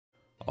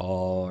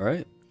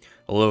Alright.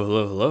 Hello,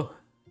 hello, hello.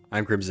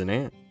 I'm Crimson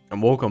Ant,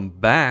 and welcome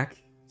back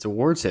to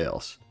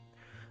WarTales.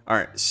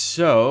 Alright,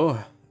 so,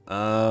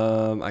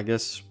 I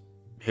guess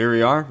here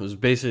we are. It was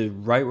basically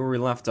right where we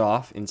left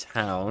off in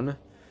town.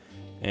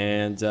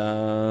 And,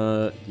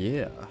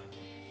 yeah.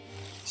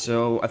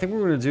 So, I think what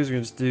we're gonna do is we're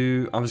gonna just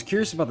do... I was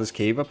curious about this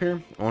cave up here.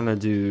 I wanna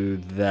do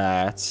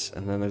that.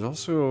 And then there's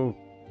also...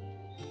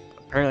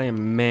 apparently a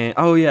man...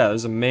 oh yeah,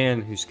 there's a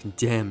man who's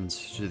condemned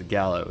to the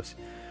gallows.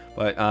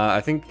 But,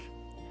 I think...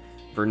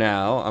 for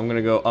now, I'm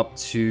gonna go up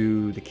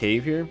to the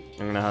cave here.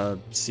 I'm gonna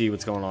see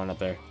what's going on up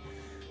there.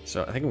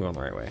 So I think I'm going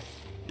the right way.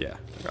 Yeah,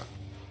 okay.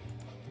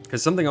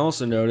 Because something I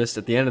also noticed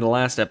at the end of the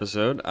last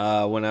episode,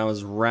 when I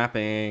was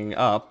wrapping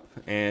up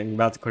and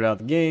about to quit out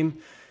the game,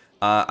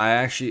 I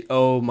actually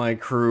owe my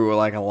crew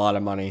like a lot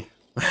of money,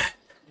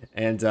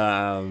 and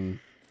I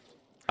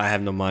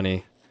have no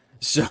money,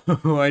 so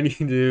I need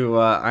to.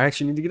 I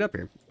actually need to get up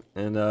here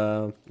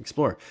and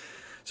explore.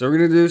 So we're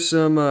gonna do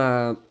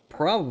some.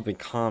 Probably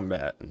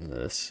combat in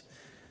this.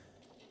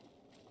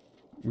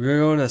 We're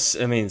going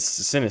to, I mean, it's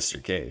a sinister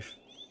cave.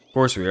 Of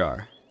course we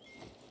are.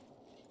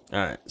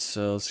 Alright,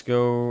 so let's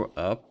go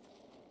up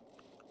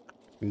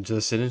into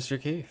the sinister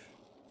cave.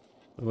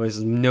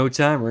 Waste no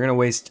time. We're going to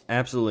waste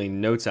absolutely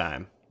no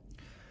time.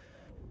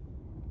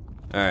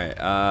 Alright,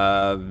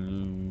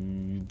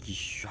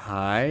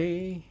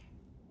 hi?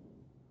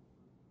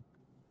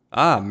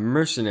 Ah,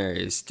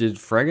 mercenaries. Did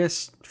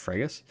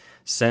Fregus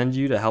send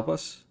you to help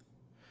us?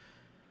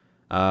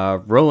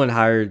 Roland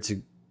hired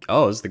to...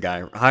 oh, this is the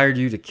guy. Hired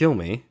you to kill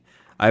me.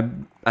 I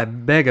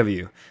beg of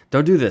you,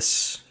 don't do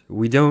this.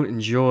 We don't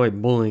enjoy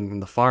bullying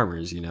the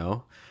farmers, you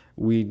know.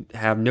 We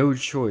have no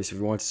choice if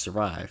we want to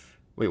survive.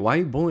 Wait, why are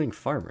you bullying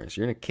farmers?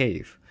 You're in a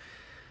cave.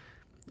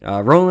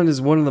 Roland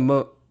is one of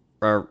the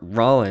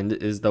Roland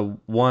is the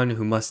one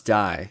who must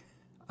die.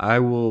 I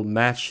will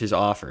match his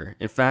offer.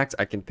 In fact,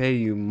 I can pay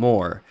you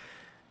more,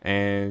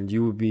 and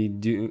you will be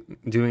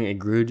doing a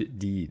good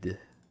deed.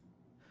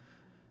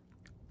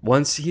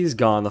 Once he's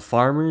gone, the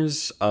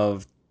farmers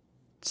of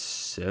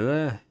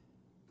Tilterin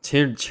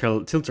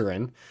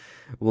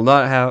will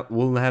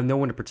have no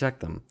one to protect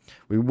them.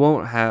 We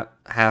won't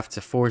have to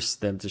force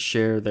them to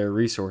share their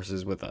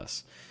resources with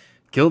us.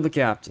 Kill the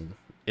captain.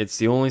 It's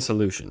the only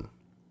solution.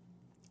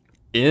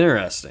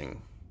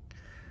 Interesting.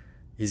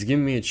 He's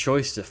giving me a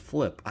choice to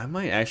flip. I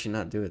might actually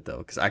not do it though,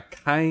 because I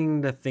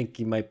kind of think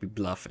he might be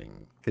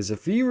bluffing. Because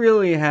if you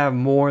really have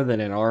more than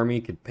an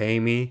army could pay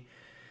me,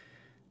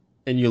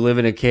 and you live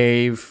in a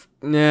cave,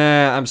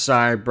 nah, I'm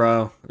sorry,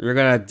 bro. You're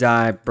gonna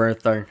die,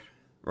 Bertha.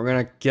 We're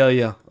gonna kill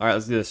you. Alright,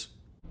 let's do this.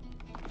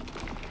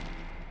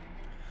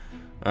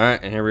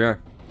 Alright, and here we are.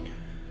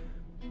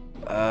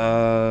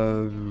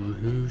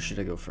 Who should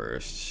I go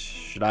first?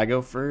 Should I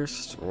go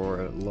first,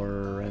 or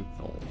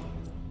Lorenthal?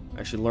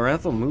 Actually,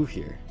 Lorenthal, move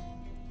here.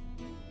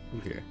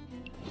 Move here.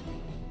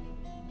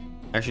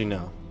 Actually,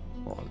 no.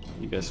 Hold on.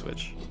 You guys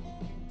switch.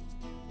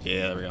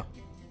 Yeah, there we go.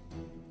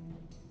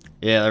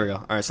 Yeah, there we go.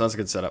 Alright, so that's a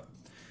good setup.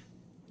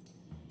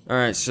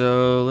 Alright,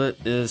 so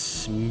let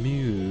us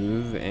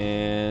move,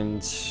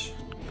 and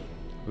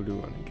who do we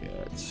want to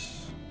get?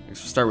 We'll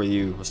start with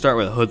you. We'll start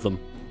with Hoodlum.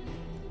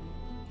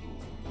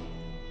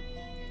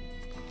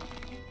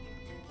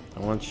 I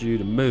want you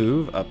to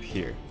move up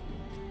here.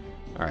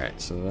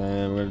 Alright, so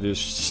then we're going to do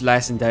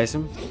slice and dice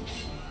him.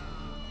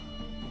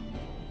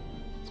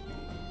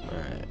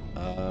 Alright,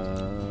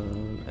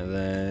 and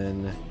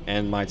then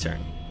end my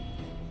turn.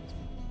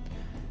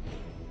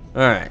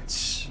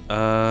 Alright,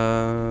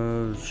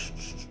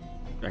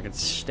 I can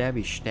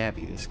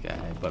stabby this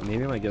guy, but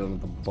maybe I might get him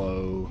with the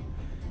bow.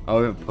 Oh,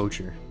 we have a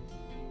poacher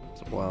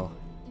as well.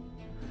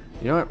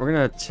 You know what? We're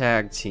gonna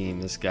tag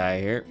team this guy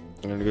here.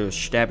 I'm gonna go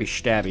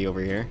stabby over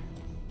here,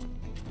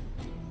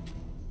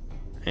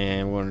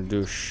 and we're gonna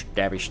do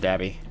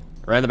stabby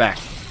right in the back.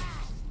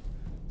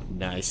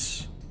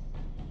 Nice.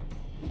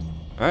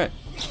 All right.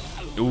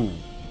 Ooh,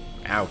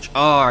 ouch.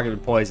 Oh, I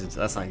got poisoned.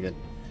 That's not good.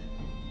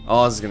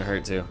 Oh, this is gonna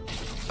hurt too.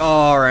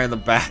 Oh, right in the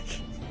back.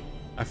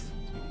 I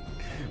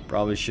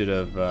probably should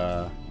have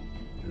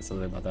did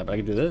something about that, but I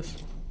can do this.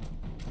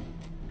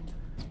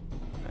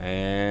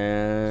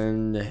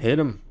 And hit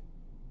him.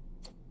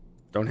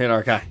 Don't hit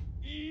our guy.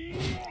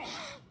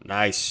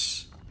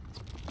 Nice.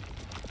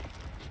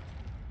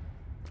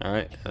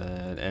 Alright,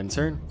 end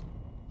turn.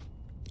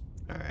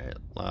 Alright,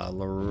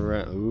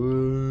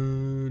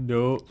 ooh,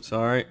 no,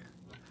 sorry.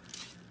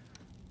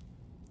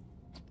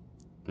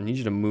 I need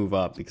you to move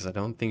up because I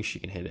don't think she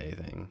can hit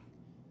anything.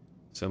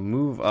 So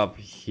move up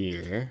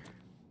here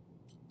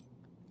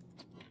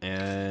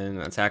and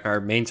attack our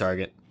main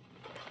target.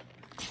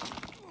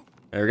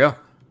 There we go.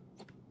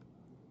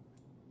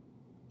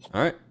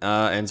 Alright,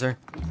 end turn.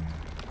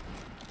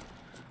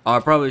 Oh, I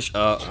probably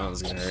oh, that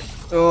was gonna hurt.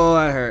 Oh,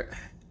 that hurt.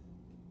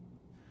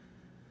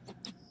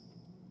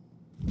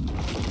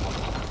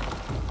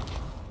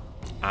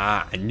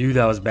 Ah, I knew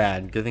that was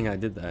bad. Good thing I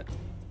did that.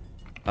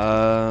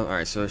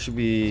 Alright, so it should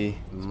be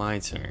my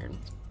turn.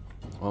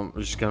 Well,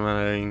 we're just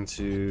going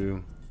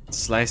to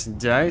slice and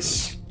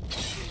dice.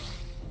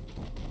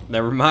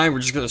 never mind. We're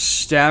just gonna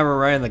stab her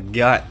right in the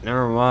gut.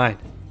 Never mind.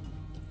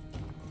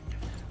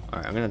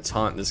 Alright, I'm gonna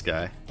taunt this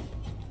guy.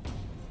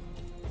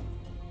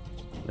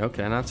 No,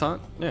 can I not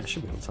taunt? Yeah, I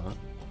should be able to taunt.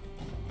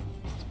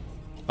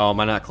 Oh, am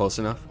I not close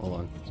enough? Hold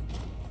on.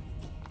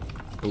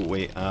 Oh,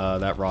 wait.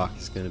 That rock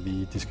is gonna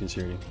be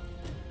disconcerting.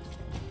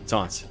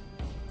 Taunt.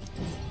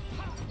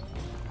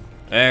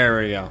 There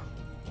we go.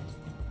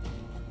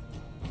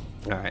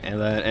 Alright, and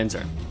then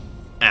enter.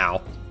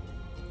 Ow.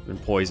 Been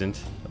poisoned.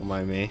 Don't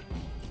mind me.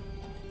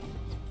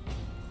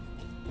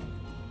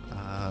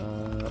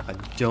 I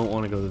don't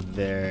want to go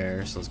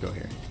there, so let's go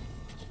here.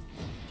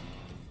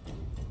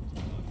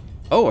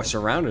 Oh, I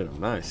surrounded him.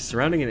 Nice.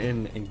 Surrounding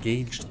an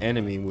engaged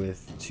enemy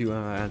with 2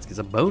 allies gets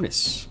a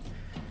bonus.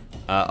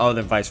 Oh,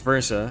 then vice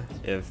versa.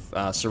 If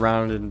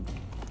surrounded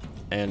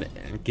an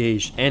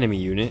engaged enemy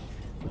unit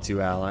with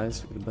 2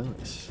 allies, we get a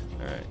bonus.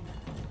 Alright.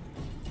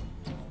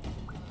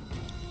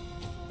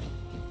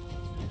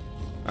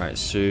 Alright,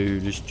 so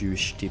just do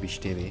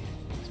stabby.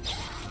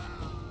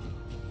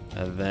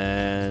 And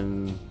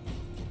then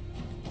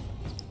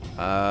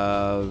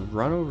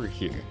run over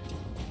here.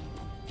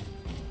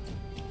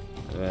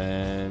 And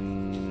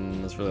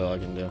then that's really all I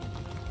can do. I'm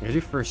gonna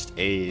do first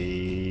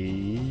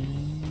aid.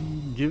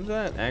 Give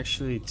that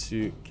actually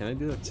to. Can I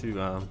do that to?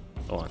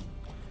 Hold on.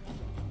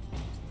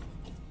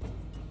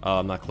 Oh,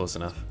 I'm not close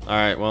enough. All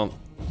right, well,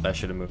 that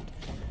should have moved.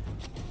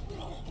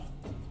 All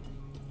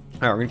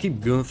right, we're gonna keep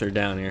Gunther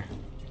down here.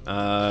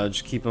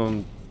 Just keep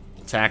them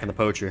attacking the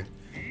poacher.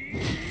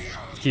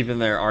 Keeping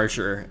their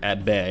archer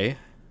at bay.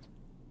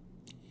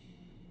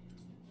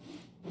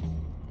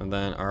 And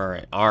then,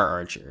 alright, our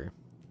archer.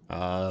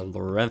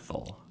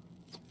 Lorenthal.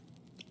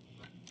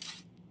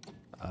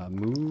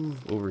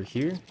 Move over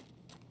here.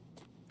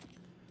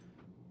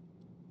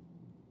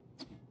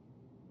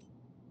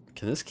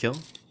 Can this kill?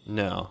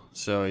 No.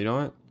 So, you know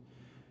what?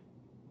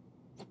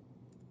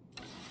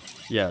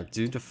 Yeah,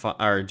 do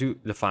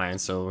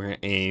defiance. So we're gonna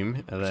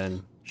aim and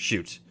then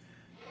shoot.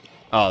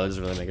 Oh, that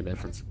doesn't really make a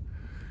difference.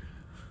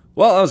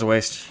 Well, that was a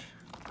waste.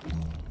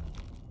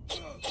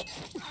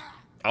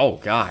 Oh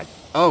god.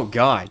 Oh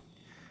god.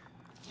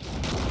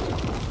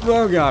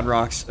 Oh god,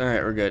 rocks.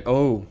 Alright, we're good.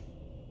 Oh.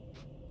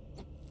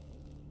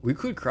 We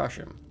could crush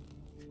him.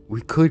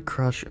 We could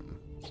crush him.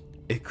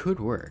 It could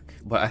work.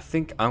 But I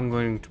think I'm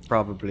going to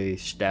probably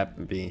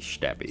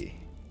stabby.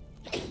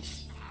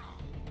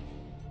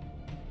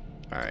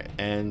 Alright,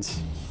 and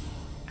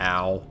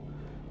ow.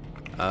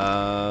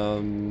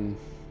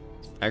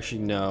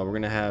 Actually no, we're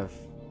gonna have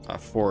a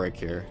Forik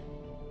here.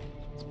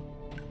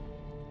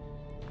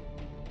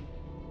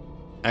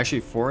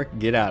 Actually, Forik,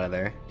 get out of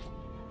there.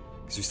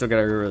 Because we still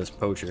gotta get rid of this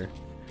poacher.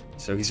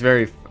 So he's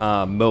very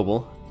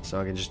mobile. So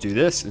I can just do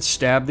this and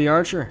stab the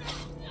archer.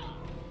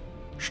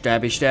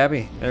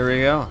 Stabby. There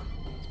we go.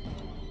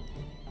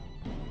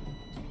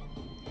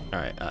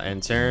 Alright,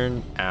 end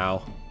turn.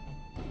 Ow.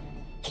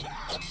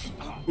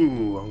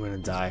 Ooh, I'm gonna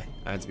die.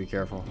 I have to be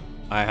careful.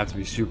 I have to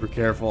be super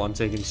careful. I'm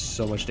taking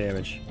so much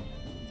damage.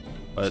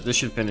 But this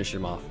should finish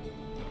him off.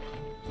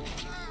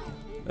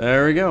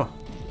 There we go.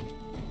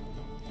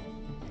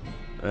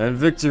 And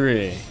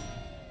victory.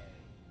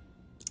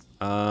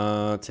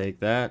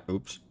 Take that.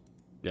 Oops.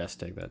 Yes,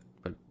 take that.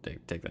 But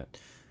take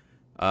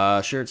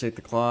that. Sure, take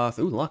the cloth.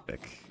 Ooh,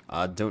 lockpick.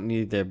 Don't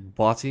need their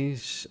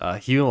bodies.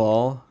 Heal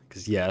all,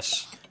 because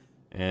yes.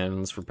 And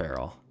let's repair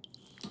all.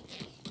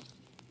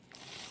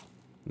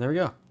 There we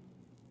go.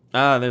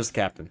 There's the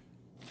captain.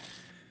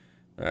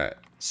 Alright.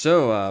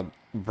 So,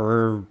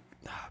 Berthram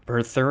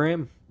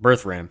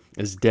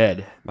is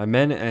dead. My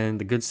men and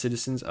the good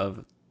citizens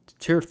of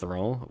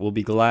Tirthrol will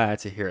be glad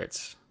to hear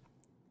it.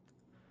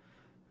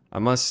 I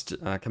must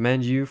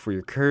commend you for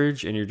your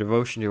courage and your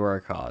devotion to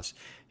our cause.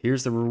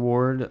 Here's the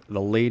reward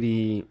the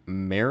Lady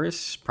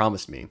Maris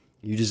promised me.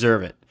 You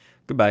deserve it.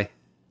 Goodbye.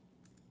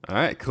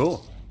 Alright,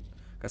 cool.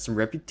 Got some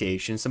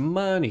reputation, some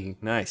money.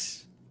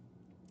 Nice.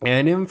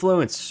 And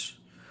influence.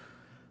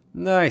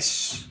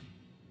 Nice.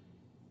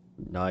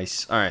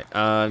 Alright,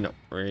 no.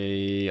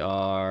 We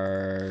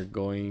are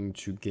going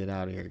to get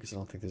out of here because I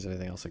don't think there's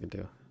anything else I can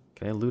do.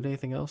 Can I loot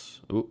anything else?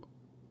 Ooh.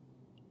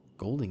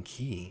 Golden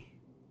key.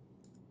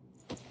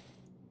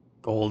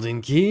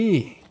 Golden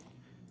key.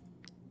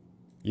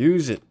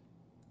 Use it.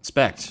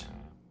 Inspect.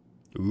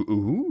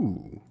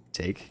 Ooh.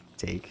 Take.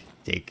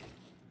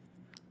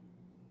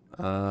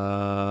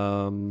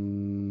 Alright,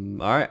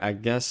 I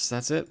guess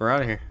that's it. We're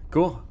out of here.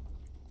 Cool.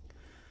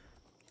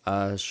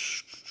 I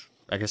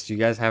guess, do you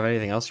guys have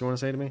anything else you want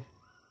to say to me?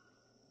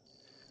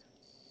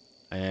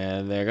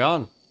 And they're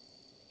gone.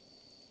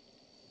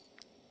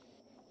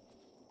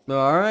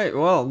 Alright,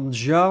 well,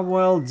 job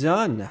well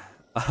done.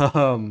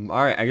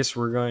 Alright, I guess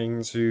we're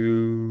going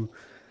to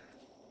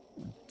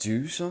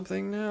do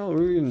something now? What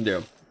are we gonna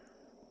do?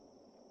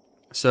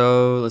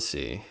 So, let's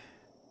see.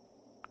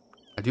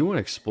 I do want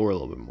to explore a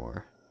little bit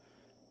more.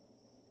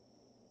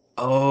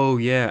 Oh,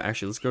 yeah,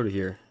 actually, let's go to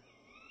here.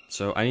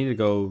 So, I need to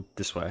go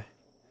this way.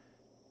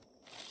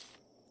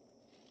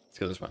 Let's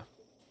go this way.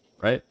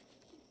 Right?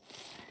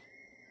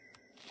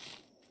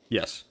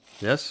 Yes.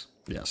 Yes?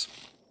 Yes.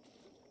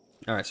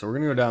 Alright, so we're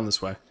gonna go down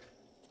this way.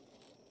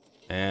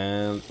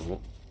 And...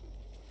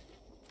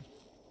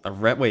 a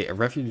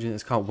refuge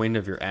is called Wind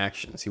of Your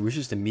Actions. He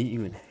wishes to meet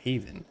you in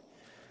Haven.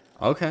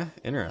 Okay,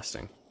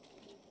 interesting.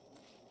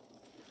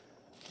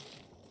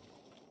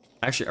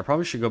 Actually, I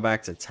probably should go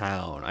back to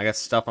town. I got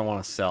stuff I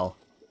want to sell.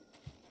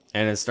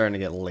 And it's starting to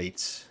get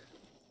late.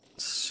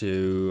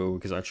 So,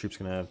 because our troops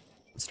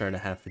starting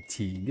to have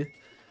fatigue.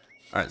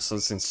 Alright, so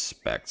let's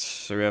inspect.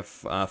 So we have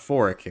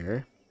Forik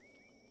here.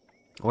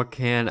 What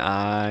can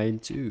I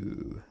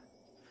do?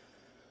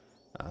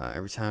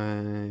 Every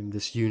time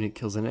this unit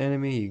kills an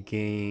enemy, you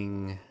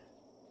gain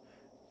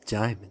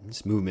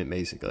diamonds. Movement,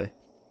 basically.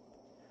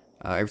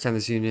 Every time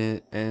this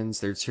unit ends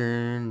their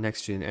turn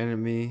next to an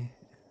enemy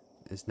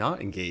is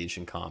not engaged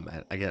in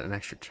combat, I get an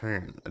extra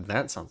turn.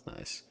 That sounds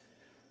nice.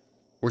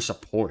 Or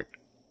support.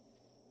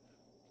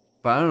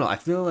 But I don't know, I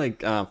feel like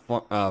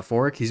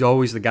Forik, he's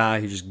always the guy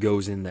who just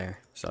goes in there.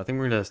 So I think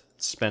we're going to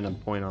spend a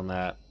point on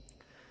that.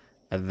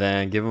 And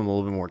then give him a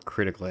little bit more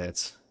critical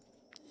hits.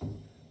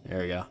 There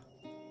we go.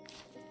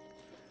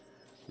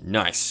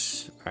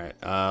 Nice. Alright,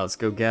 let's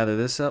go gather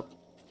this up.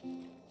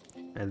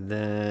 And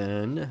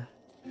then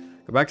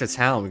go back to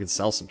town. We can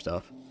sell some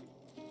stuff.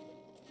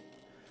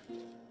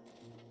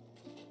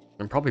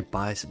 And probably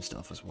buy some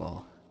stuff as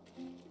well.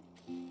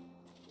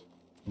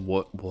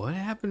 What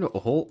happened?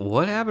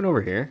 What happened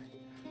over here?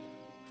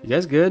 You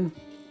guys good?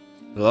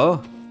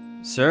 Hello?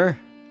 Sir?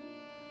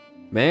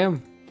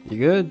 Ma'am? You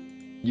good?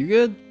 You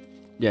good?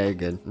 Yeah, you're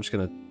good. I'm just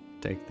gonna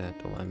take that.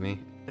 Don't mind me.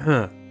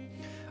 Oh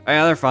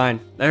yeah, they're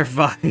fine. They're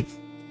fine.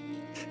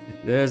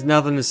 There's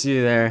nothing to see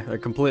there. They're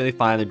completely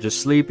fine. They're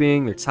just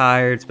sleeping. They're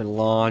tired. It's been a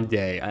long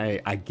day.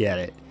 I get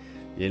it.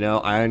 You know,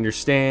 I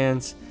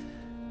understand.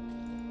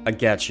 I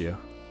get you.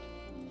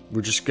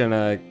 We're just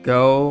gonna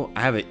go.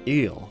 I have an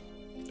eel.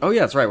 Oh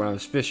yeah, that's right. When I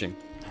was fishing,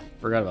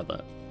 forgot about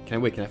that.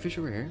 Can I fish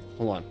over here?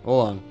 Hold on.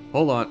 Oh,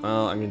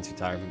 I'm getting too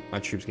tired. My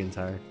troop's getting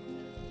tired.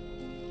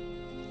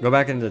 Go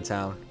back into the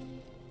town.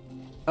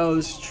 Oh,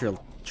 this is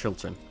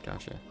Chilton.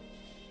 Gotcha.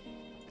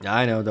 Yeah,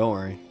 I know. Don't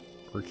worry.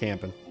 We're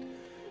camping.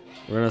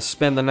 We're gonna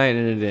spend the night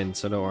in an inn,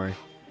 so don't worry.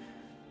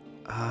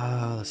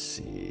 Let's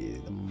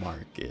see the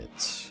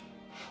market.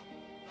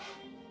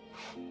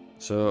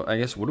 So I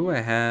guess what do I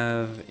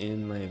have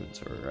in my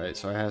inventory? Right.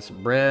 So I have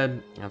some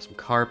bread. I have some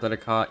carp that I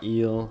caught.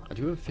 Eel. I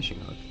do have a fishing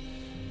hook.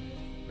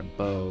 A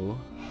bow.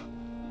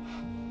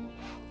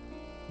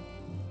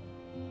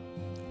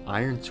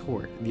 Iron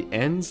torque. The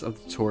ends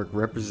of the torque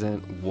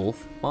represent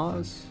wolf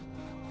paws.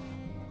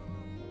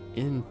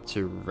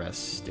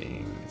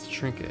 Interesting. It's a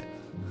trinket.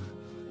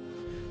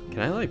 Can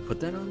I like put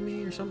that on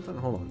me or something?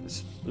 Hold on.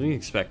 Let me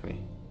expect me.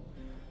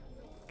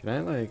 Can I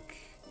like...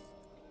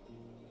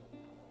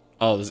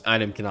 Oh, this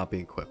item cannot be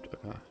equipped.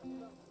 Okay.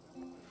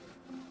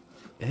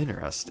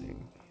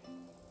 Interesting.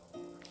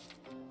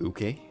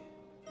 Okay.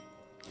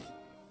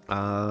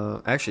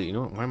 Actually, you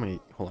know what? Why am I...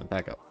 Hold on,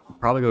 back up. I'll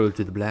probably go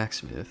to the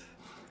blacksmith.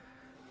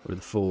 Or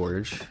the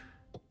forge.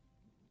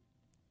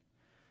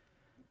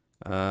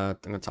 I'm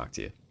gonna talk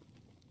to you.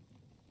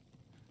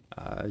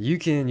 You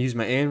can use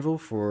my anvil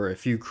for a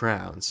few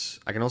crowns.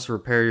 I can also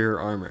repair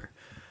your armor.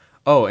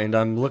 Oh, and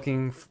I'm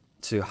looking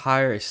to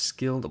hire a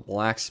skilled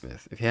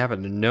blacksmith. If you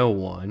happen to know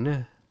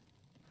one,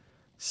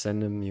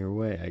 send him your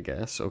way, I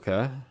guess.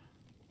 Okay.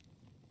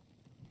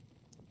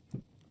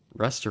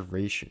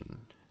 Restoration.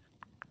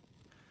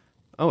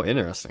 Oh,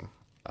 interesting.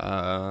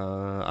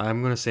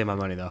 I'm gonna save my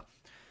money though.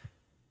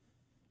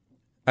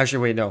 Actually,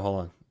 wait, no, hold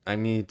on. I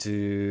need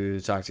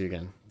to talk to you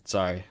again.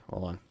 Sorry,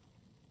 hold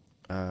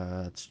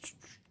on.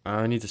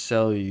 I need to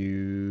sell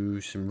you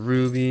some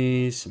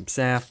rubies, some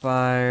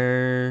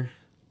sapphire,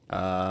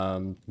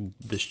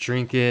 this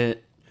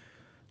trinket,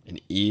 an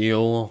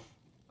eel.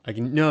 I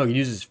can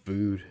use this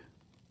food.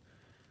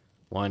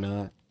 Why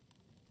not?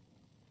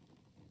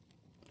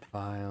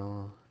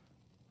 File.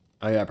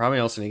 Oh yeah, I probably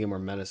also need to get more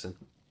medicine.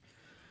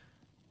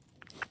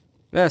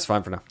 Yeah, that's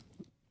fine for now.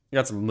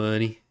 Got some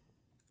money.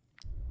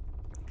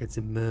 Got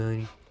some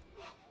money.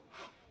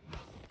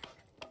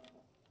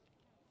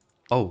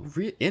 Oh,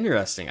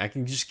 interesting. I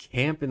can just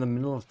camp in the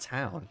middle of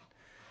town.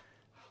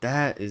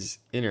 That is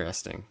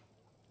interesting.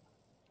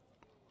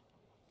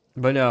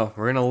 But no,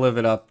 we're gonna live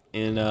it up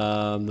in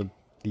the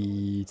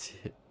inn.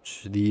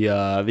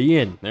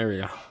 There we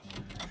go.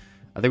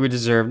 I think we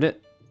deserved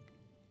it.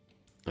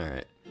 All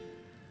right.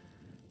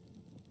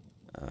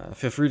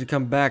 Feel free to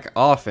come back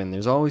often.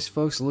 There's always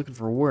folks looking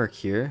for work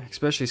here,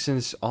 especially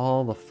since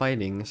all the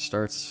fighting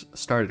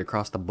started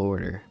across the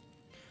border.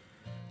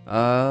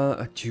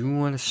 I do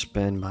want to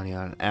spend money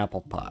on an apple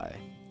pie.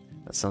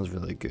 That sounds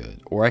really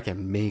good. Or I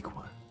can make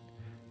one.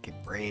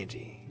 Get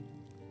brandy.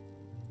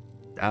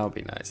 That would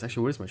be nice.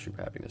 Actually, what is my troop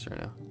happiness right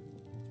now?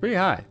 Pretty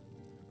high.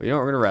 But you know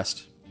what? We're gonna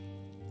rest.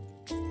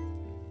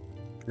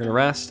 We're gonna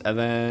rest, and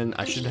then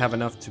I should have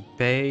enough to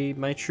pay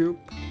my troop.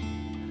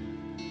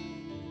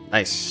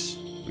 Nice.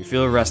 We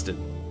feel rested.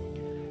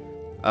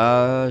 Do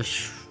I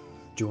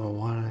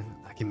want?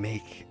 I can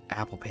make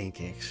apple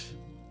pancakes.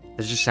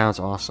 This just sounds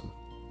awesome.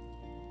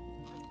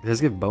 It does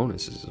give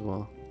bonuses as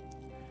well.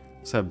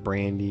 Let's have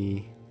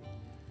brandy.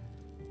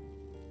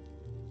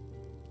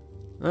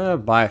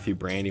 Buy a few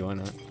brandy, why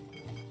not?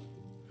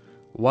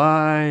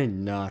 Why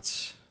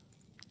not?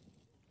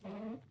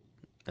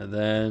 And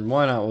then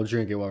why not? We'll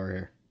drink it while we're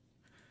here.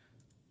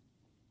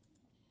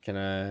 Can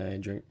I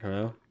drink?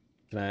 Hello?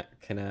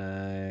 Can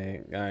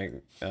I?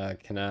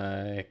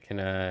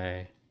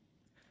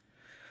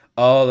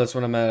 Oh, that's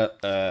when I'm at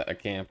a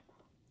camp.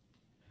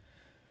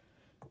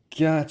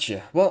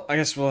 Gotcha. Well, I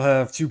guess we'll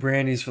have 2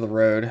 brandies for the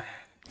road.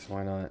 So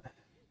why not?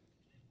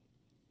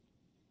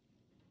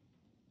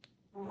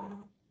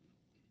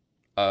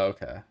 Oh,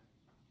 okay.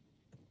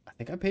 I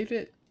think I paid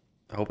it.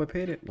 I hope I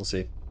paid it. We'll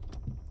see.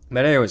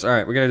 But anyways,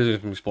 alright, we gotta do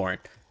some exploring.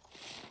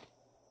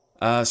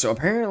 So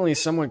apparently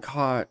someone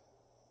caught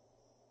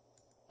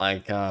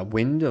like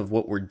wind of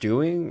what we're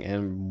doing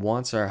and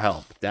wants our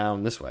help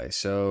down this way.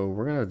 So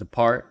we're gonna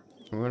depart.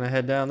 We're gonna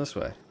head down this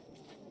way.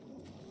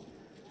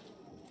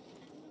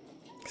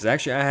 Because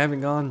actually I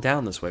haven't gone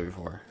down this way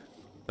before.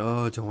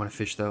 Oh, don't want to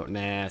fish though.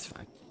 Nah, it's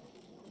fine.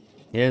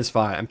 Yeah, it's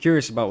fine. I'm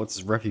curious about what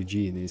this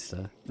refugee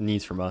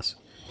needs from us.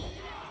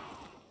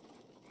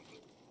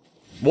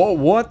 Whoa,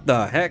 what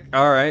the heck?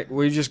 Alright,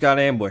 we just got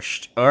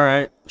ambushed.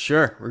 Alright,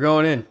 sure, we're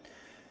going in.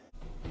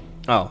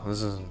 Oh,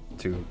 this isn't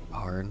too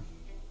hard.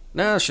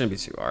 No, it shouldn't be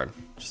too hard.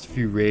 Just a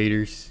few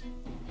raiders.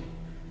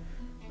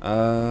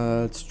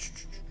 I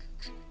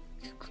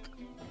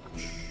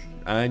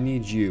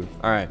need you.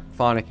 Alright,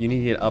 Phonic, you need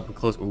to get up and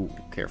close. Ooh,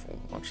 careful.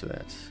 Watch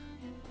that.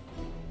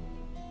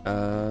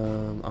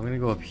 I'm gonna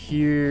go up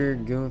here,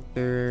 go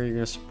there, you're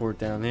gonna support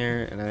down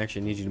there, and I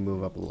actually need you to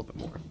move up a little bit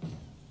more.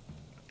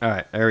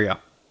 Alright, there we go.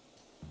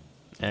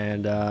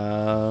 And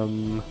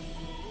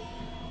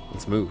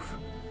let's move.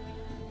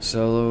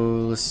 So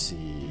let's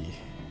see.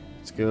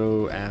 Let's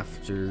go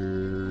after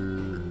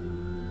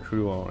who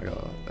do I want to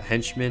go? A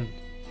henchman?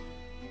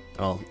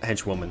 Oh, a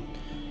henchwoman.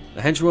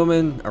 A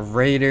henchwoman, a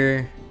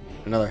raider,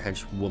 another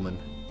henchwoman.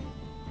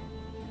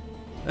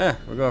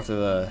 We'll go after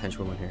the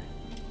henchwoman here.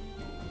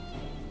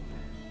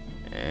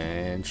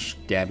 And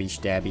stabby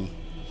stabby.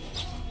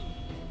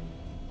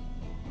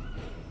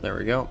 There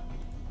we go.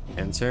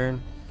 End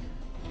turn.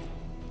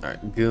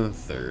 Alright,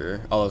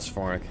 Gunther. Oh, that's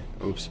Fornic.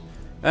 Oops.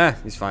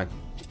 He's fine.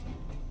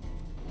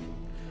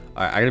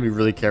 Alright, I gotta be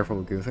really careful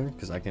with Gunther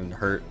because I can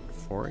hurt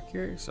Fornic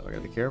here, so I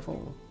gotta be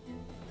careful.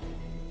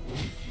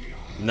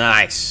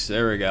 Nice.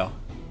 There we go.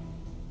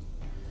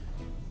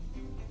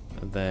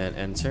 And then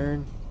end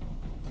turn.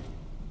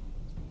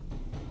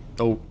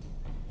 Oh.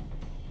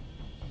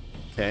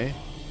 Okay.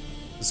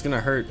 It's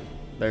gonna hurt.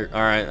 There.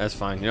 Alright, that's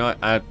fine. You know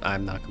what?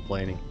 I'm not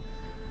complaining.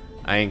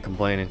 I ain't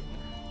complaining.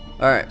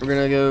 Alright, we're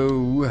gonna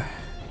go.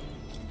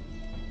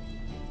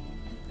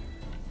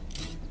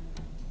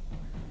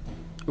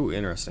 Ooh,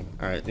 interesting.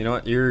 Alright, you know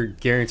what? You're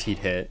guaranteed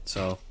hit,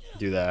 so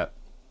do that.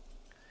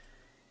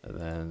 And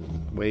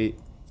then wait.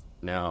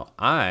 Now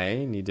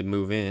I need to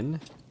move in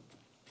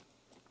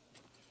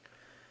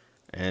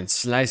and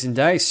slice and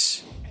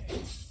dice.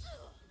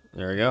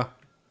 There we go.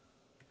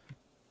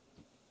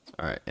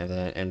 Alright, and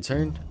then end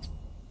turn.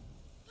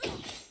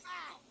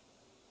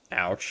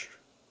 Ouch.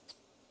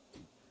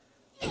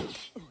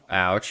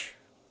 Ouch.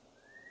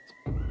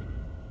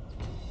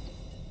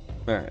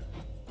 Alright.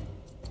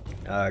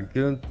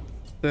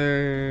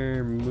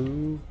 Gunther,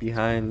 move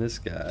behind this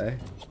guy.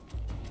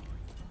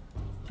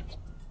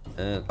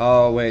 And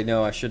oh wait,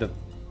 no, I should have.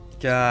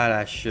 God,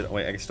 I should.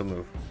 Wait, I can still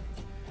move.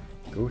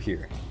 Go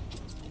here.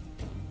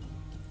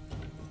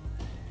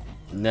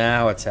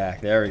 Now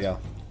attack. There we go.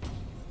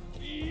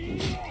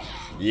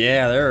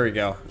 Yeah, there we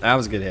go. That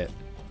was a good hit.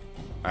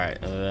 Alright,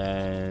 and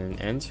then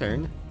end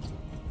turn.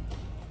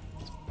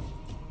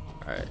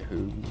 Alright,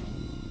 who?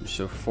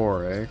 So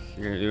Forik.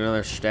 You're gonna do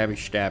another stabby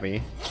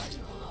stabby.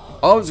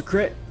 Oh, it was a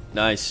crit.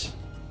 Nice.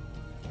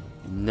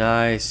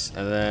 Nice.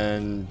 And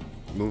then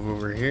move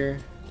over here.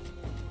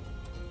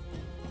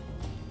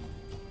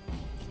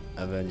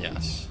 And then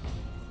yes.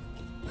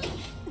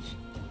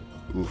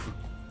 Oof.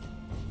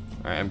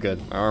 Alright, I'm good.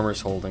 My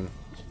armor's holding.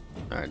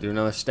 Alright, do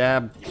another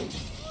stab.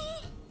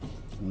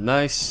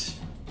 Nice.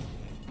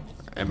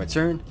 And my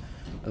turn.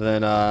 And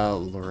then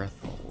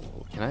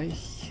Lorethal. Can I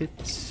hit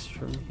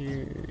from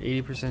here?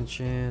 80%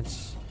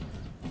 chance.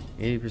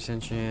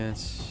 80%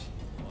 chance.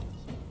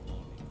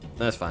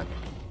 That's fine.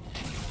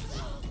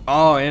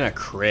 Oh, and a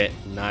crit.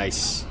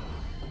 Nice.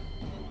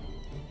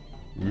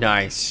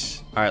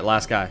 Nice. Alright,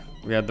 last guy.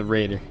 We have the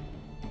raider.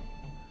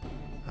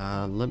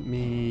 Let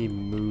me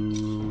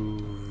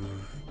move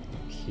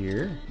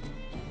here.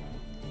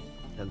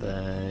 And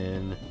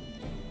then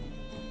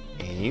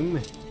aim.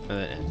 And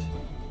then end.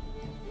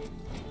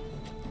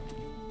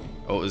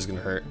 Oh, this is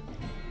gonna hurt.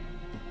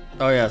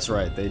 Oh yeah, that's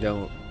right. They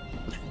don't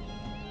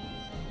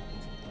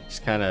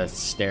just kind of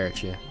stare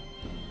at you.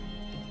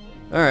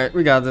 Alright,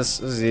 we got this.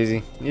 This is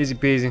easy. Easy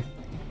peasy.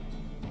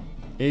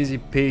 Easy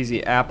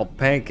peasy apple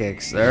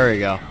pancakes. There we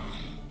go.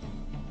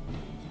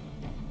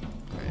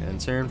 Alright, and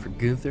turn for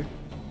Gunther.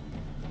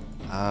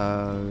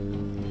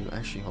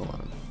 Actually, hold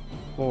on.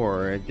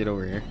 Before I get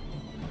over here.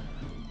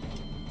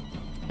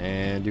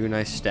 And do a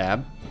nice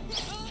stab.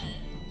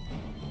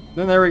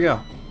 Then there we go.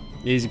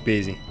 Easy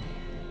peasy.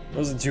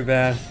 Wasn't too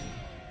bad.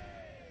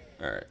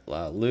 Alright, a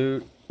lot of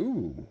loot.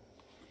 Ooh.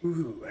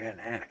 Ooh, I got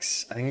an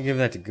axe. I think I give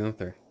that to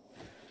Gunther.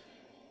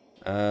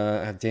 I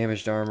have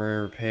damaged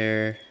armor,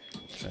 repair.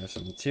 So I have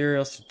some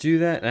materials to do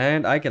that,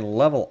 and I can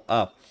level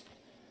up.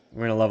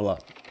 We're gonna level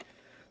up.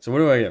 So what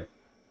do I get?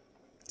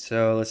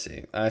 So let's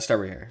see. I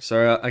start right here.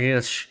 So I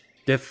get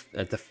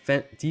a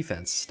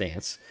defense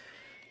stance.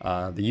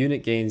 The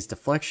unit gains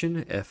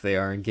deflection if they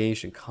are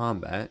engaged in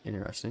combat.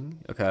 Interesting.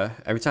 Okay.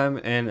 Every time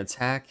an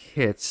attack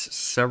hits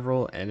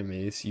several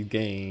enemies, you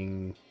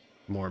gain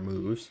more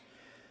moves.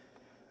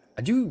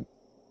 I do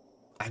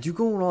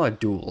go on a lot of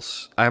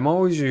duels. I'm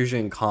always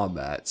usually in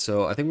combat,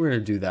 so I think we're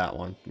gonna do that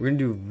one. We're gonna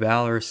do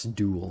Valorous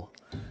Duel.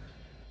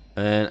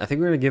 And I think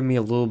we're gonna give me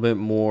a little bit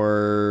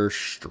more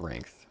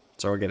strength.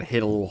 So we're gonna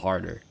hit a little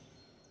harder.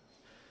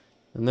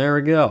 And there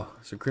we go.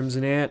 So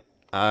Crimson Ant,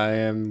 I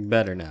am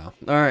better now.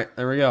 Alright,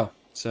 there we go.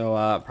 So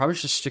probably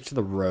should stick to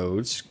the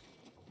roads.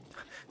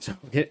 So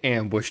get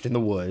ambushed in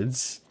the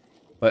woods.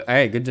 But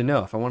hey, good to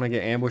know. If I want to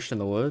get ambushed in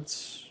the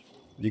woods,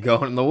 you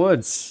go in the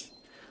woods.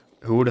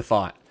 Who would have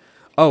thought?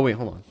 Oh wait,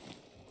 hold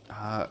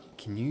on.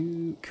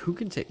 Can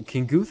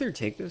Gunther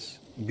take this?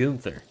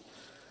 Gunther.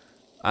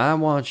 I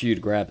want you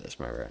to grab this,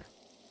 my friend.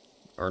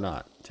 Or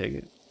not. Take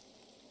it.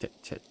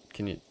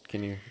 Can you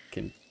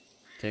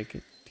take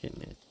it?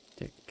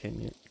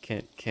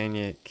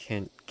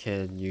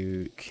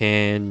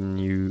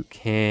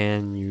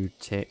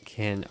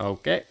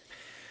 Okay.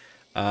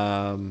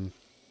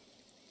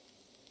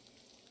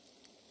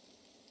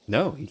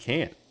 No, he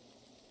can't.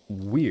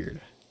 Weird.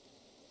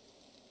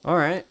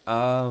 Alright,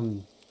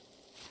 no,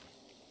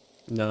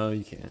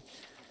 you can't.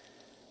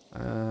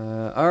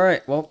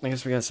 Alright, well, I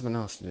guess we got something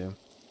else to do.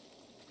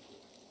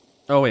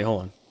 Oh, wait,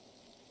 hold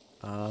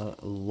on.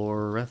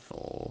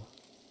 Lorethal.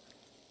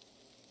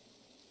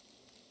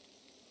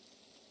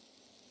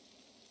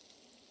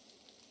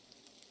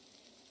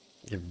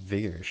 Get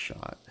vigorous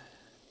shot.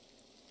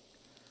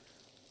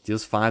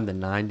 Deals 5 to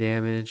 9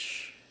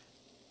 damage.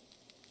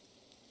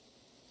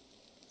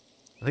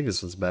 I think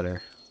this one's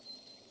better.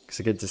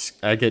 Because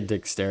I get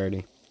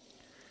dexterity.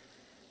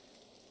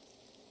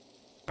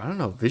 I don't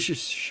know,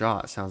 vicious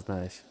shot sounds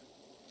nice.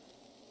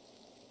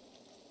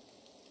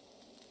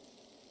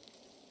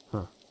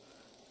 Huh.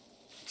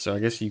 So I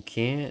guess you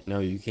can't? No,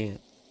 you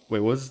can't. Wait,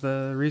 what's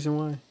the reason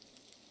why?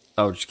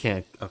 Oh, just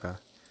can't. Okay.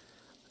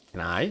 Can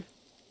I?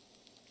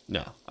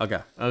 No. Okay.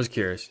 I was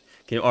curious.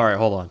 Alright,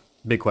 hold on.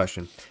 Big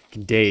question.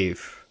 Can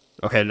Dave?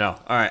 Okay, no.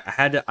 Alright, I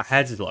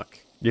had to look.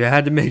 You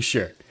had to make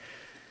sure.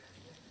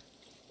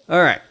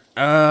 Alright.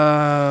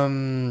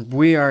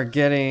 We are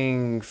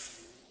getting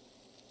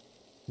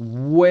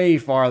way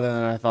farther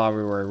than I thought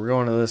we were. We're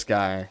going to this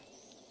guy.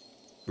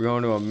 We're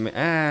going to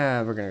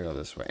we're gonna go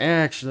this way.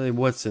 Actually,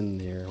 what's in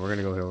here? We're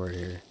gonna go over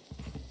here.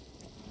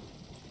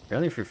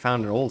 Apparently, if we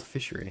found an old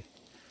fishery.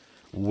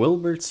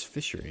 Wilbert's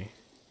Fishery.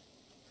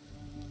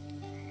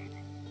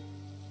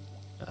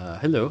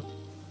 Hello.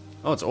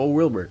 Oh, it's old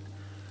Wilbert.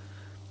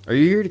 Are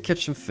you here to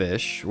catch some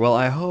fish? Well,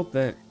 I hope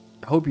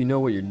you know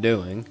what you're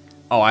doing.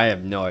 Oh, I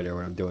have no idea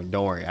what I'm doing.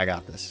 Don't worry, I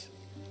got this.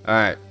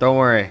 Alright, don't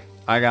worry.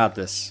 I got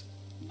this.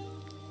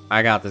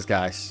 I got this,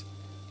 guys.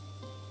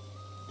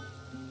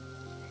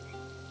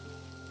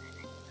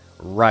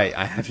 Right,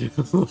 I have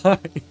to lie.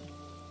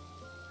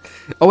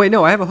 Oh, wait,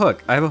 no, I have a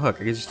hook. I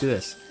can just do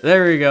this.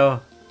 There we go.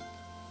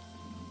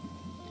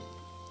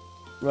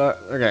 Well,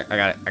 okay, I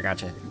got it. I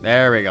got you.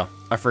 There we go.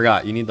 I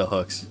forgot. You need the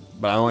hooks.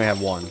 But I only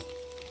have one.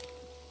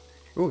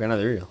 Ooh, got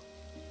another reel.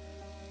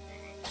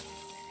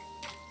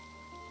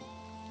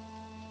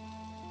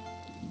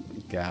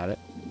 Got it.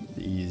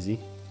 Easy.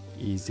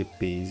 Easy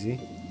peasy.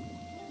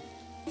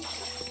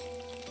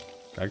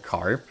 Got a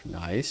carp.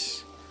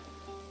 Nice.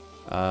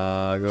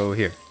 Go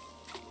here.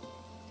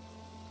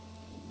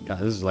 God,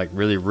 this is like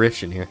really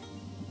rich in here.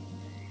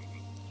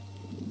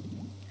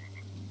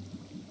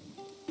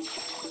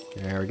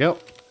 There we go.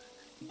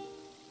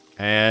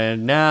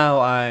 And now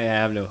I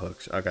have no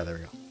hooks. Okay, there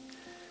we go.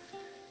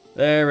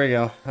 There we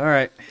go.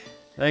 Alright.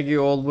 Thank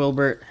you, old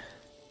Wilbert.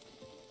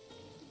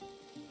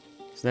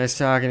 It's nice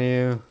talking to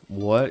you.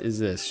 What is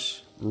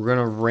this? We're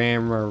gonna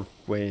ram our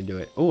way into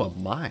it. Oh, a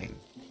mine.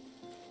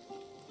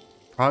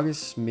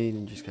 Progress made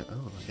and just got...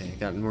 Oh, okay.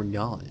 Got more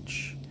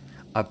knowledge.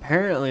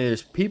 Apparently,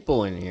 there's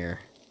people in here.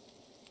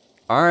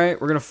 Alright,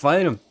 we're gonna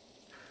fight them.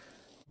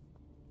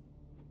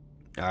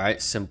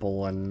 Alright,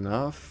 simple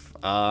enough.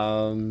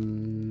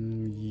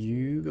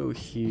 You go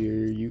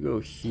here, you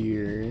go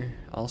here.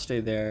 I'll stay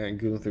there, and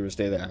Gunther will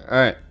stay there.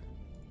 Alright.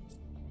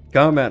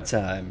 Combat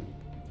time.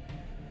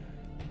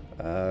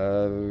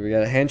 We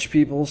got hench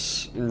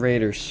peoples and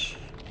raiders.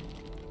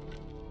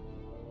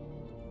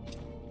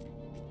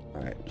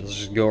 Alright, let's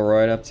just go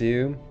right up to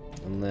you.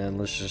 And then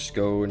let's just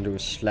go into a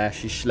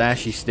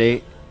slashy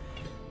state.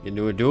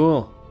 Into a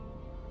duel.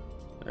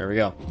 There we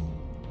go.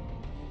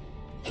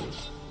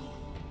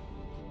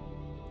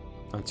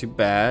 Not too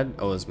bad.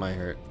 Oh, this might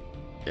hurt.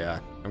 Yeah,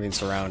 I mean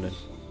surrounded.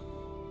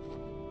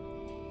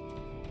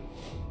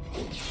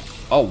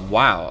 Oh,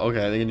 wow.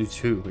 Okay, they can do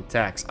 2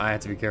 attacks. I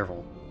have to be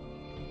careful.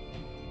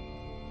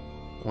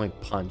 Only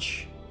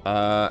punch.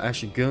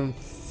 Actually,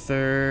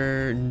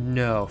 Gunther...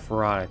 No,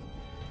 Ferrotic.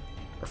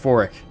 Or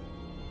Foric.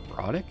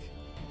 Ferrotic?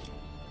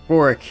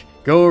 Foric,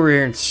 go over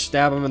here and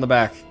stab him in the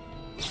back.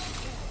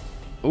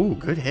 Ooh,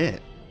 good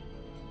hit.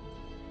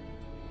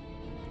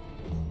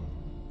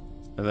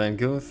 And then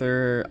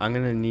Gunther, I'm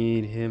gonna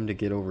need him to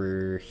get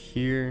over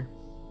here.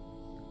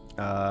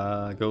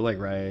 Go like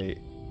right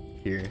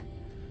here.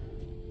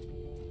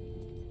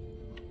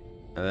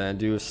 And then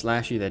do a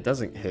slashy that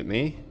doesn't hit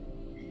me.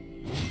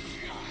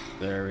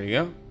 There we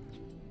go.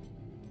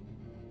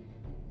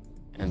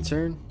 End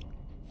turn.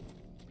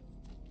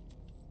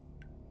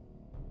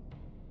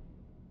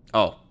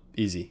 Oh,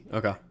 easy.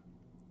 Okay.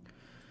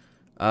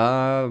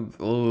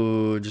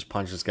 Oh, just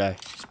punch this guy.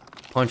 Just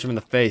punch him in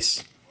the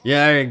face.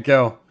 Yeah, there you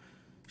go.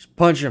 Just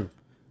punch him.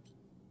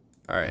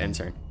 Alright, end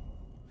turn.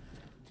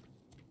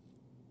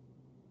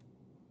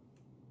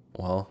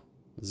 Well,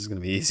 this is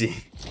gonna be easy.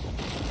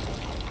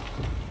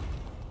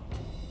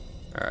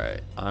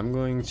 Alright, I'm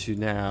going to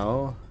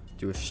now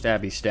do a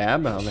stabby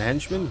stab on the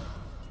henchman.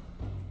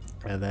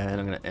 And then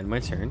I'm gonna end my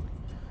turn.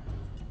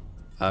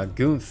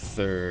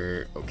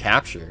 Gunther. Oh,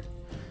 capture.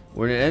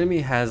 When an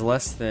enemy has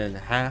less than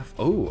half...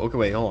 Oh, okay,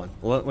 wait, hold on.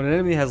 When an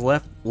enemy has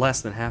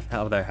less than half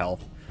of their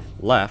health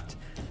left,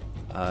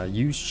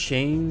 use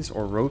chains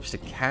or ropes to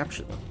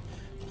capture them.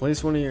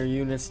 Place one of your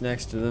units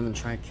next to them and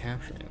try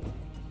capturing them.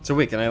 So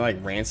wait, can I like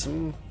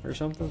ransom or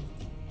something?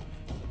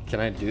 Can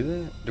I do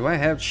that? Do I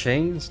have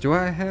chains? Do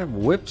I have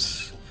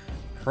whips?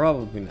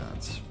 Probably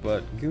not.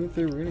 But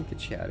Gunther, we're gonna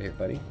get you out of here,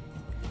 buddy.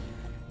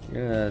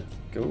 We're gonna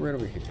go right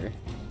over here.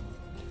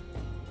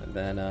 And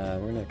then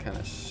we're gonna kind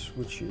of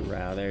switch you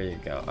around. There you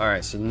go.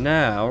 Alright, so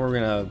now we're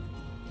gonna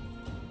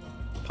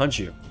punch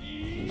you.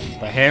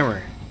 The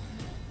hammer.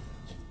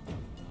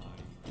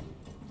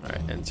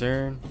 Alright, end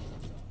turn.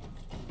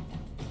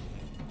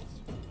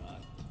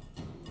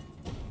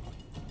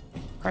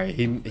 Alright,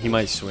 he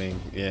might swing.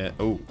 Yeah.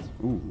 Oh.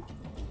 Ooh.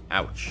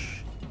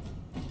 Ouch.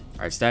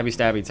 Alright,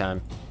 stabby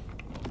time.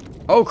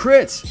 Oh,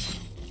 crits!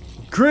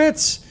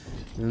 Crits!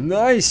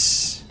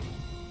 Nice!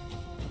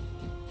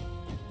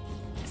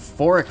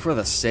 Foric for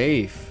the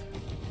save.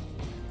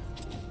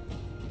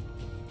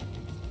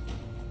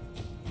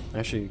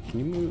 Actually, can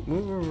you move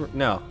over?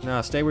 No,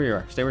 stay where you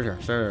are. Stay where you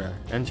are. Stay where you are.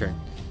 End turn.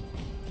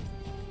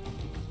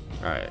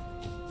 Alright.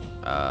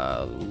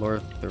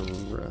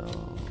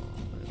 Lortherel.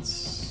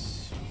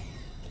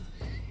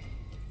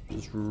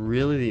 It's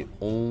really the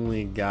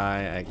only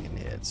guy I can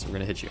hit, so we're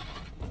gonna hit you.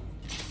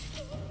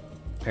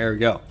 There we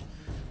go.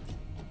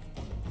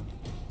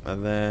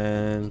 And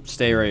then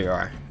stay where you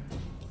are.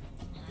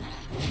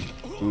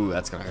 Ooh,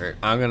 that's gonna hurt.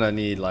 I'm gonna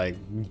need like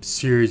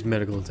serious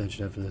medical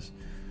attention after this.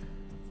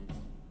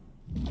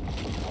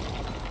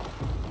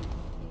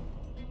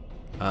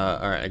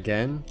 Alright,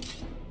 again.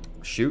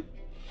 Shoot.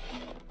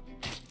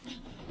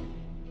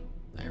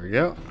 There we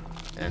go.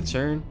 End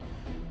turn.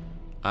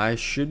 I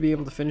should be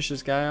able to finish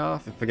this guy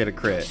off if I get a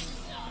crit.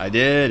 I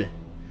did.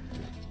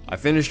 I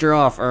finished her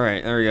off.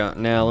 Alright, there we go.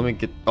 Now let me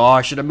get... Oh,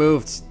 I should have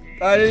moved.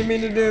 I didn't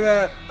mean to do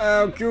that.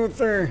 Oh,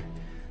 Gunther.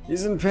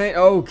 He's in pain.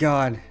 Oh,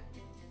 God.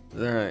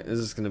 Alright, this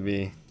is going to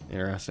be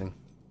interesting.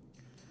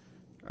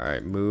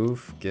 Alright,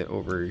 move. Get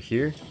over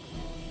here.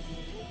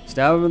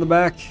 Stab him in the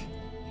back.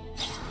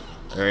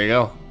 There you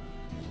go.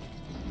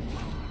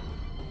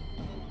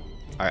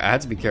 Alright, I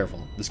had to be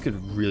careful. This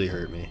could really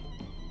hurt me.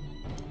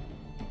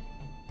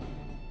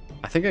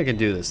 I think I can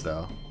do this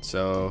though.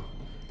 So,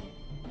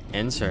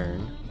 end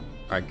turn.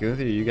 Alright,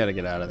 Gunther, you gotta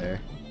get out of there.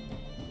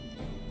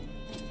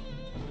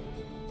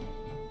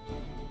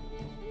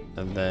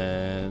 And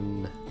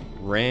then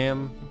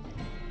ram.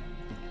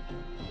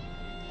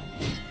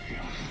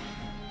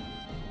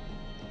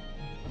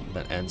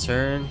 Then end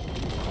turn.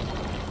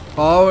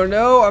 Oh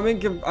no,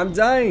 I'm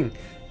dying.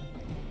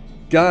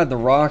 God, the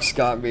rocks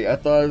got me. I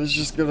thought it was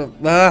just gonna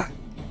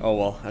Oh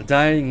well, a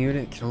dying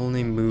unit can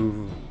only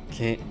move.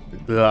 A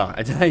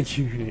dying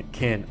unit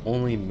can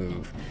only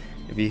move.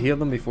 If you heal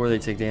them before they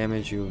take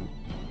damage, you'll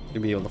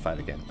be able to fight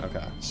again.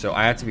 Okay, so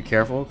I have to be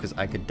careful because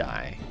I could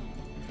die.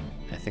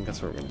 I think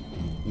that's what we're gonna.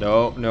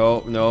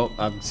 No.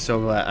 I'm so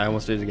glad. I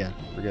almost did it again.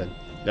 We're good.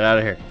 Get out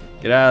of here.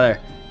 Get out of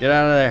there. Get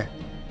out of there.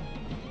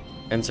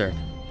 End turn.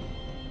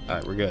 All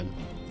right, we're good.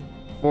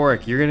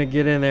 Foric, you're gonna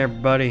get in there,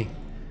 buddy.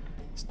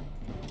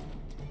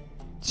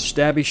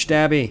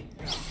 Stabby.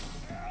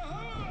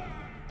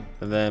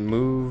 And then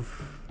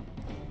move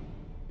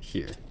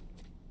here.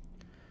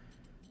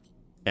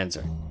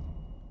 Enter.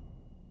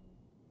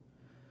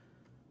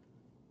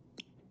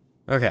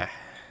 Okay.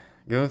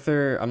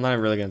 Gunther, I'm not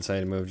really gonna say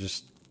to move,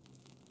 just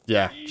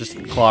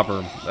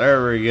clobber him.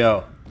 There we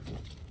go.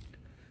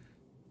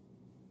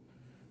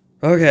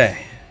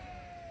 Okay.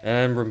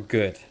 And we're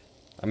good.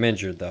 I'm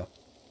injured though.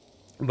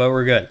 But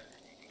we're good.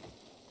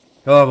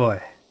 Oh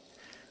boy.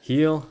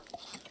 Heal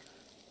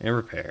and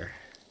repair.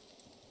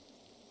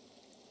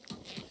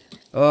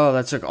 Oh,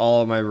 that took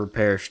all of my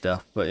repair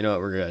stuff, but you know what,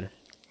 we're good.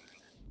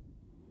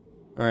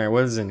 Alright,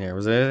 what is in here?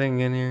 Was there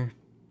anything in here?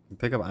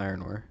 Pick up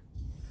iron ore.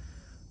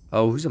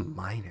 Oh, who's a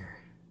miner?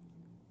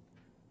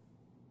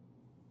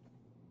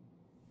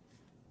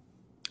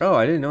 Oh,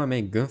 I didn't know I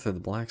made Gunther the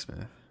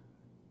blacksmith.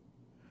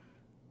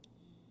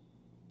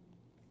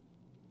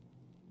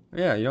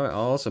 Yeah, you know what? I'll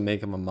also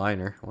make him a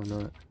miner. Why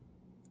not?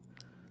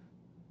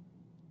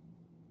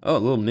 Oh, a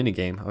little mini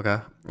game. Okay.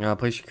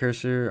 Place your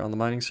cursor on the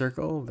mining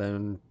circle,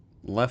 then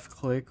left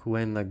click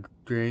when the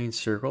green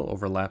circle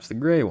overlaps the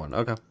gray one.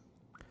 Okay.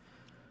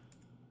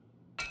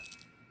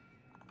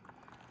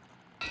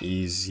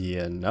 Easy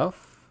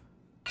enough.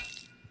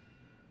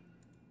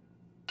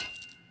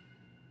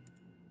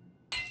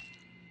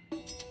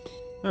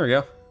 There we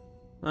go.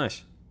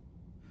 Nice.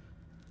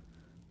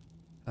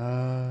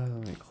 Let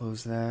me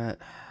close that.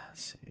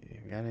 Let's see.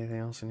 We got anything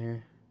else in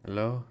here?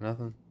 Hello?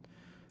 Nothing?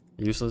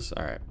 Useless?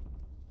 Alright.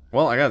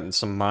 Well, I got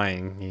some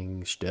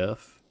mining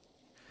stuff.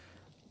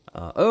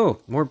 Oh,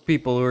 more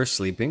people who are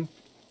sleeping.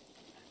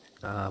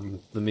 Let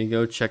me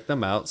go check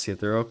them out, see if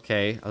they're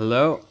okay.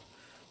 Hello?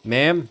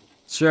 Ma'am?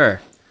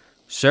 Sir?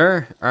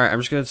 Sir? Alright, I'm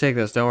just gonna take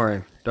this, don't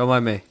worry. Don't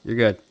mind me. You're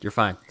good. You're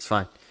fine. It's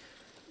fine.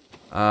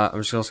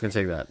 I'm just also gonna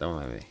take that. Don't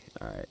mind me.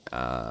 Alright,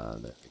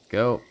 there we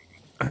go.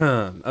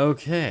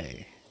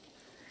 Okay.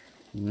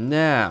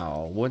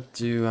 Now, what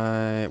do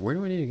where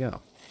do I need to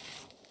go?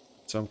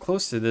 So I'm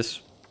close to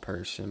this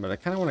person, but I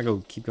kind of want to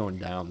go keep going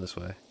down this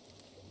way.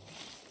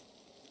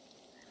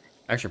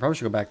 Actually, I probably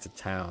should go back to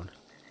town.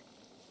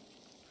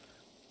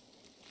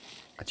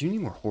 I do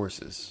need more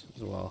horses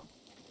as well.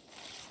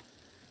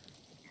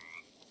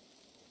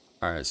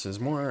 Alright, so there's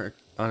more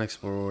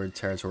unexplored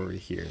territory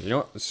here. You know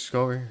what? Let's just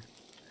go over here.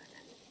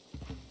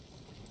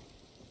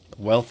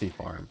 Wealthy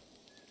farm.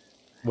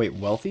 Wait,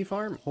 wealthy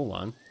farm? Hold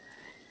on.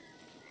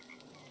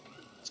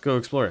 Let's go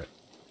explore it.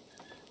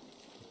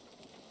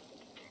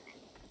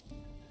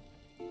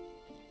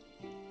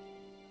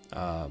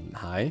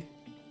 Hi?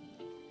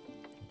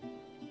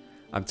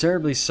 I'm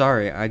terribly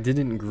sorry. I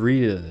didn't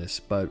agree to this,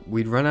 but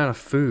we'd run out of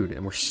food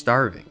and we're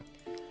starving.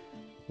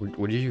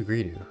 What did you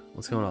agree to?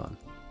 What's going on?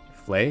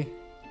 Flay?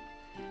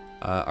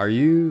 Are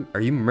you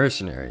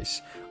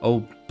mercenaries?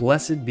 Oh,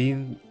 blessed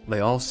be the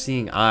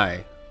all-seeing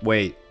eye.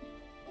 Wait.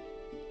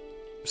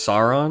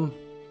 Sauron?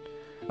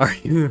 Are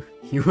you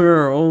were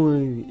our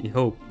only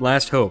hope,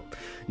 last hope.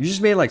 You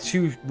just made like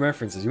 2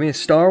 references. You made a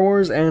Star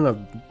Wars and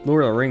a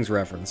Lord of the Rings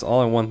reference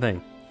all in one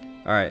thing.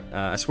 Alright,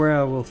 I swear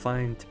I will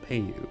find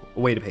a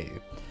way to pay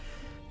you.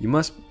 You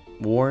must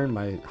warn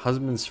my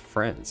husband's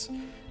friends.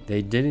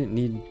 They didn't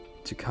need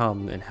to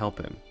come and help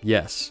him.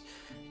 Yes,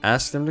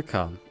 ask them to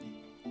come.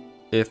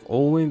 If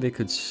only they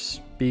could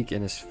speak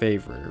in his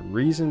favor.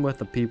 Reason with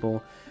the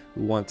people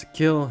who want to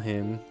kill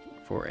him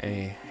for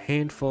a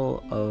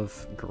handful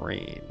of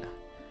grain.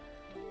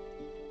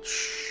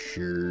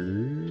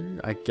 Sure.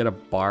 I get a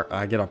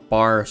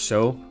bar of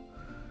soap.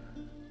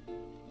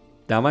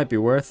 That might be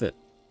worth it.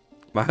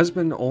 My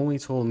husband only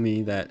told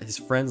me that his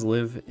friends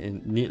live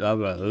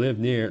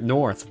near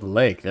north of the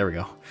lake. There we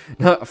go.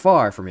 Not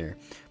far from here.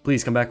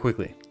 Please come back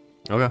quickly.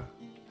 Okay.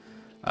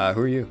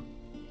 Who are you?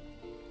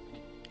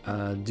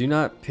 Do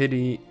not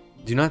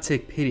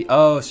take pity.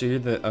 Oh, so you're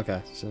the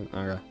okay. So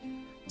okay.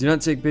 Do not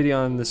take pity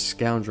on this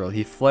scoundrel.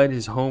 He fled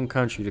his home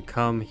country to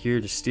come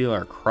here to steal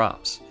our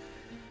crops.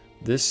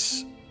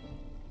 This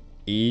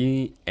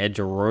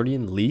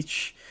Edgerodian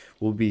leech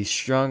will be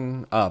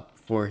strung up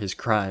for his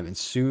crime, and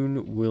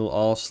soon we'll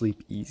all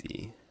sleep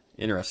easy.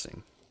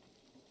 Interesting.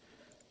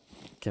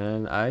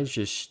 Can I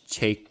just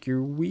take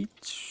your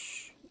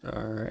wheat?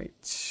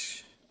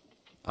 Alright.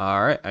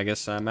 Alright, I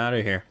guess I'm out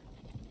of here.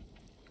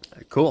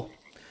 Cool.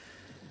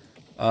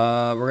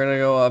 We're gonna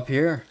go up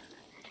here.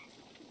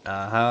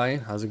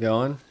 Hi, how's it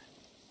going?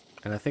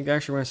 And I think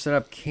actually we're gonna set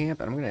up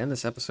camp, and I'm gonna end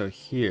this episode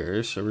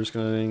here. So we're just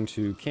going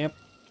to camp.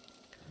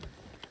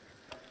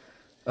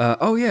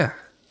 Oh yeah,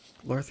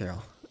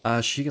 Lorthael.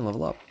 She can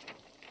level up.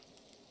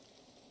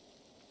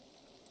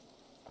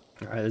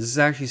 Alright, this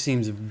actually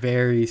seems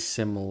very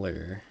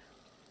similar.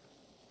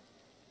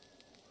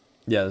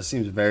 Yeah, this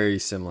seems very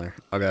similar.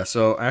 Okay,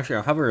 so actually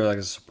I'll have her like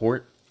as a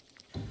support.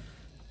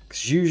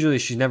 Because usually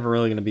she's never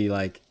really going to be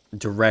like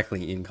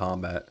directly in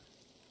combat.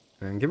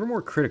 And give her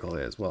more critical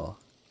hit as well.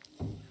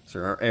 So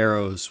our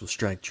arrows will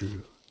strike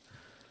true.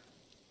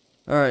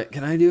 Alright,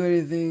 can I do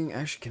anything?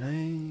 Actually,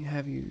 can I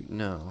have you?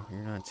 No,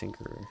 you're not a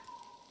tinkerer.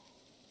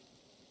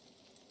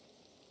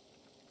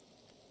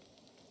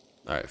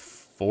 Alright,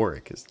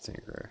 Forik is the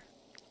tinkerer.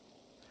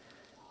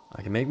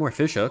 I can make more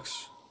fish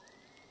hooks.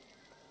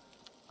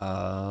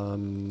 I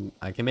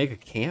can make a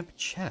camp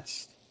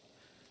chest.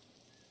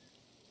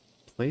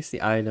 Place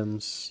the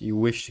items you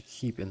wish to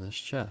keep in this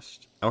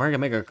chest. Or I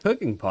can make a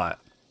cooking pot.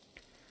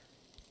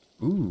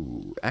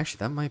 Ooh, actually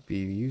that might be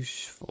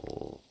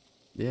useful.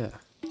 Yeah.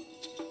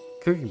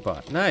 Cooking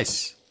pot.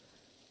 Nice.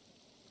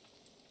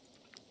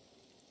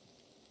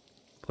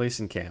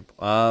 Place in camp.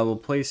 We'll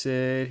place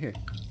it here.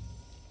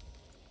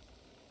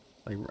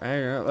 Like,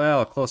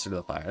 well, closer to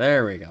the fire.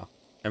 There we go.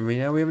 And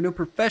now we have a new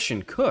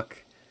profession,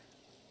 cook.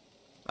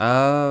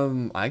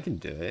 I can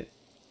do it.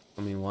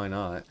 I mean, why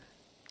not?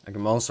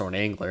 I'm also an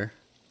angler.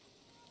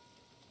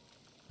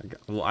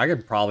 Well, I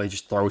could probably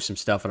just throw some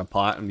stuff in a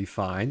pot and be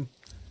fine.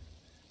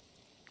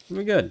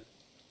 We're good.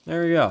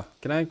 There we go.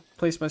 Can I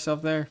place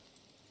myself there?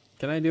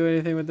 Can I do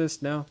anything with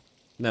this? No?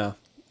 No.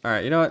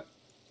 Alright, you know what?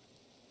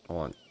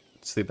 Hold on.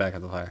 Sleep back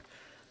on the fire.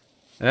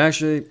 And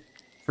actually,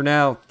 for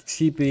now,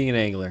 keep being an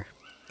angler.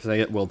 Because I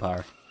get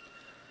willpower.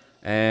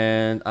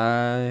 And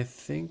I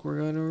think we're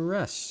going to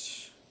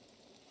rest.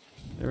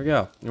 There we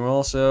go. And we'll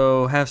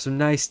also have some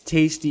nice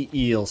tasty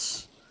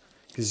eels.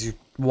 Because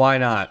why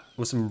not?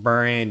 With some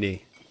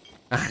brandy.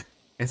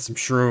 And some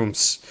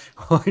shrooms.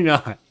 Why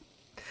not?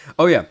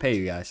 Oh yeah, pay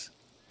you guys.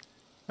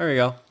 There we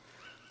go.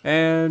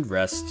 And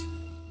rest.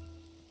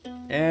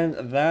 And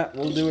that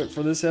will do it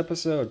for this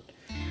episode.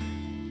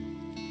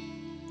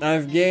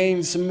 I've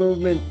gained some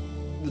movement.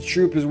 The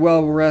troop is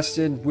well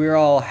rested. We're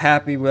all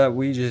happy that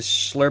we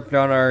just slurped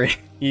on our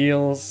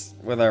eels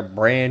with our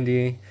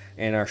brandy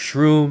and our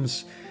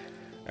shrooms.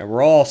 And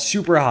we're all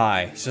super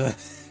high. So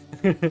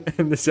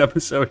in this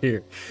episode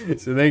here.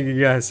 So thank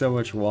you guys so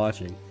much for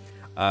watching.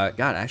 God,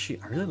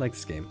 actually, I really like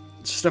this game.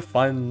 It's just a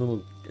fun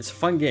little... It's a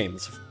fun game.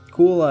 It's a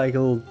cool, like,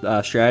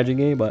 little strategy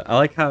game, but I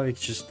like how it's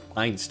just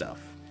find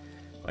stuff.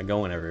 Like,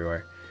 going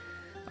everywhere.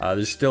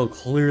 There's still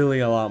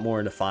clearly a lot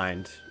more to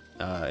find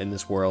in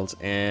this world,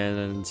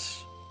 and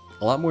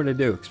a lot more to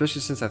do,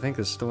 especially since I think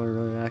there's still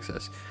early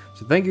access.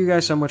 So thank you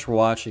guys so much for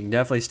watching.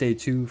 Definitely stay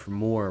tuned for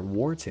more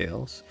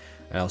WarTales,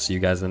 and I'll see you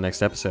guys in the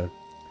next episode.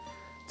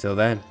 Till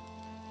then,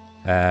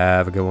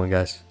 have a good one,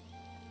 guys.